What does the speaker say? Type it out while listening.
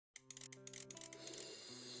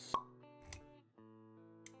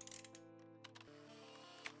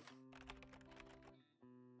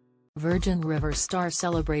Virgin River star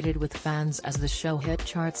celebrated with fans as the show hit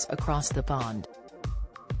charts across the pond.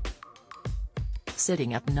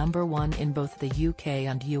 Sitting at number 1 in both the UK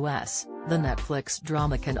and US, the Netflix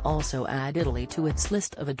drama can also add Italy to its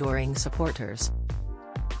list of adoring supporters.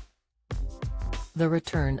 The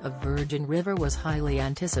return of Virgin River was highly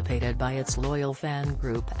anticipated by its loyal fan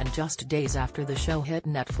group, and just days after the show hit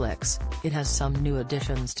Netflix, it has some new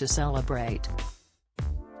additions to celebrate.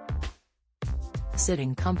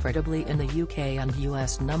 Sitting comfortably in the UK and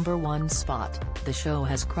US number 1 spot, the show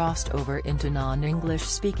has crossed over into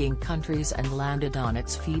non-English-speaking countries and landed on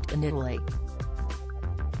its feet in Italy.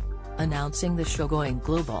 Announcing the show going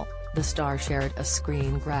global, the star shared a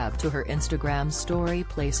screen grab to her Instagram story,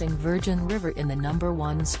 placing Virgin River in the number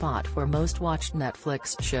 1 spot for most watched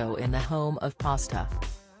Netflix show in the home of pasta.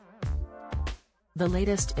 The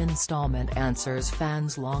latest installment answers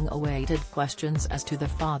fans' long-awaited questions as to the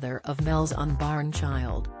father of Mel's unborn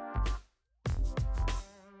child.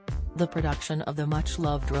 The production of the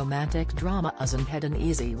much-loved romantic drama hasn't had an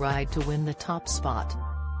easy ride to win the top spot.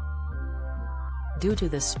 Due to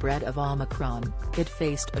the spread of Omicron, it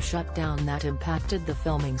faced a shutdown that impacted the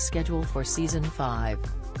filming schedule for Season 5.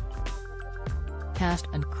 Cast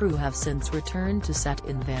and crew have since returned to set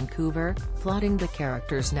in Vancouver, plotting the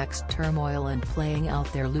characters' next turmoil and playing out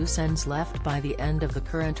their loose ends left by the end of the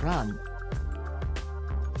current run.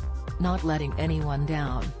 Not letting anyone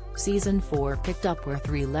down, Season 4 picked up where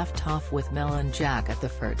 3 left off, with Mel and Jack at the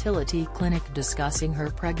fertility clinic discussing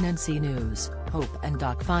her pregnancy news, Hope and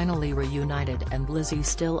Doc finally reunited, and Lizzie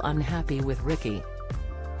still unhappy with Ricky.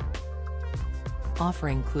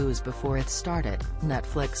 Offering clues before it started,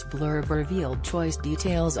 Netflix blurb revealed choice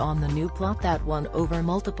details on the new plot that won over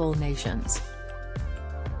multiple nations.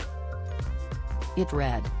 It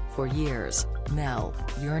read, "For years, Mel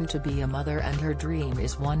yearned to be a mother, and her dream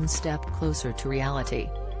is one step closer to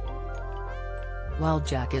reality." While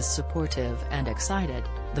Jack is supportive and excited,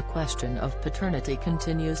 the question of paternity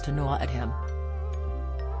continues to gnaw at him.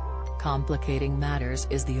 Complicating matters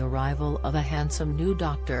is the arrival of a handsome new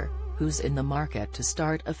doctor, who's in the market to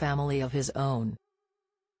start a family of his own.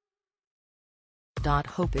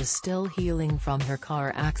 Hope is still healing from her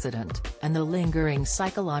car accident, and the lingering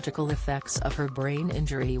psychological effects of her brain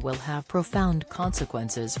injury will have profound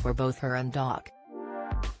consequences for both her and Doc.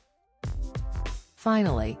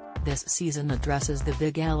 Finally, this season addresses the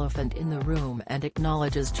big elephant in the room and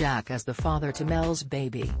acknowledges Jack as the father to Mel's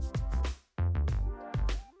baby.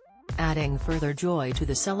 Adding further joy to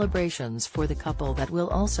the celebrations for the couple that will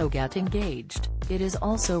also get engaged, it is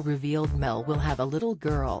also revealed Mel will have a little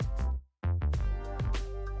girl.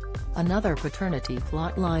 Another paternity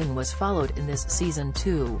plotline was followed in this season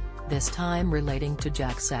too, this time relating to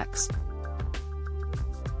Jack's sex.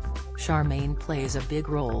 Charmaine plays a big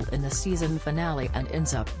role in the season finale and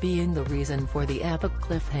ends up being the reason for the epic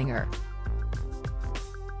cliffhanger.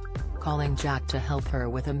 Calling Jack to help her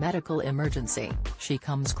with a medical emergency, she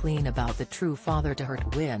comes clean about the true father to her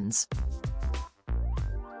twins.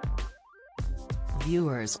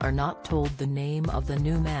 Viewers are not told the name of the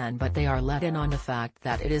new man, but they are let in on the fact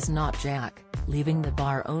that it is not Jack, leaving the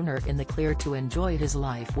bar owner in the clear to enjoy his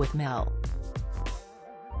life with Mel.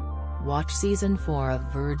 Watch Season 4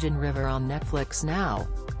 of Virgin River on Netflix now.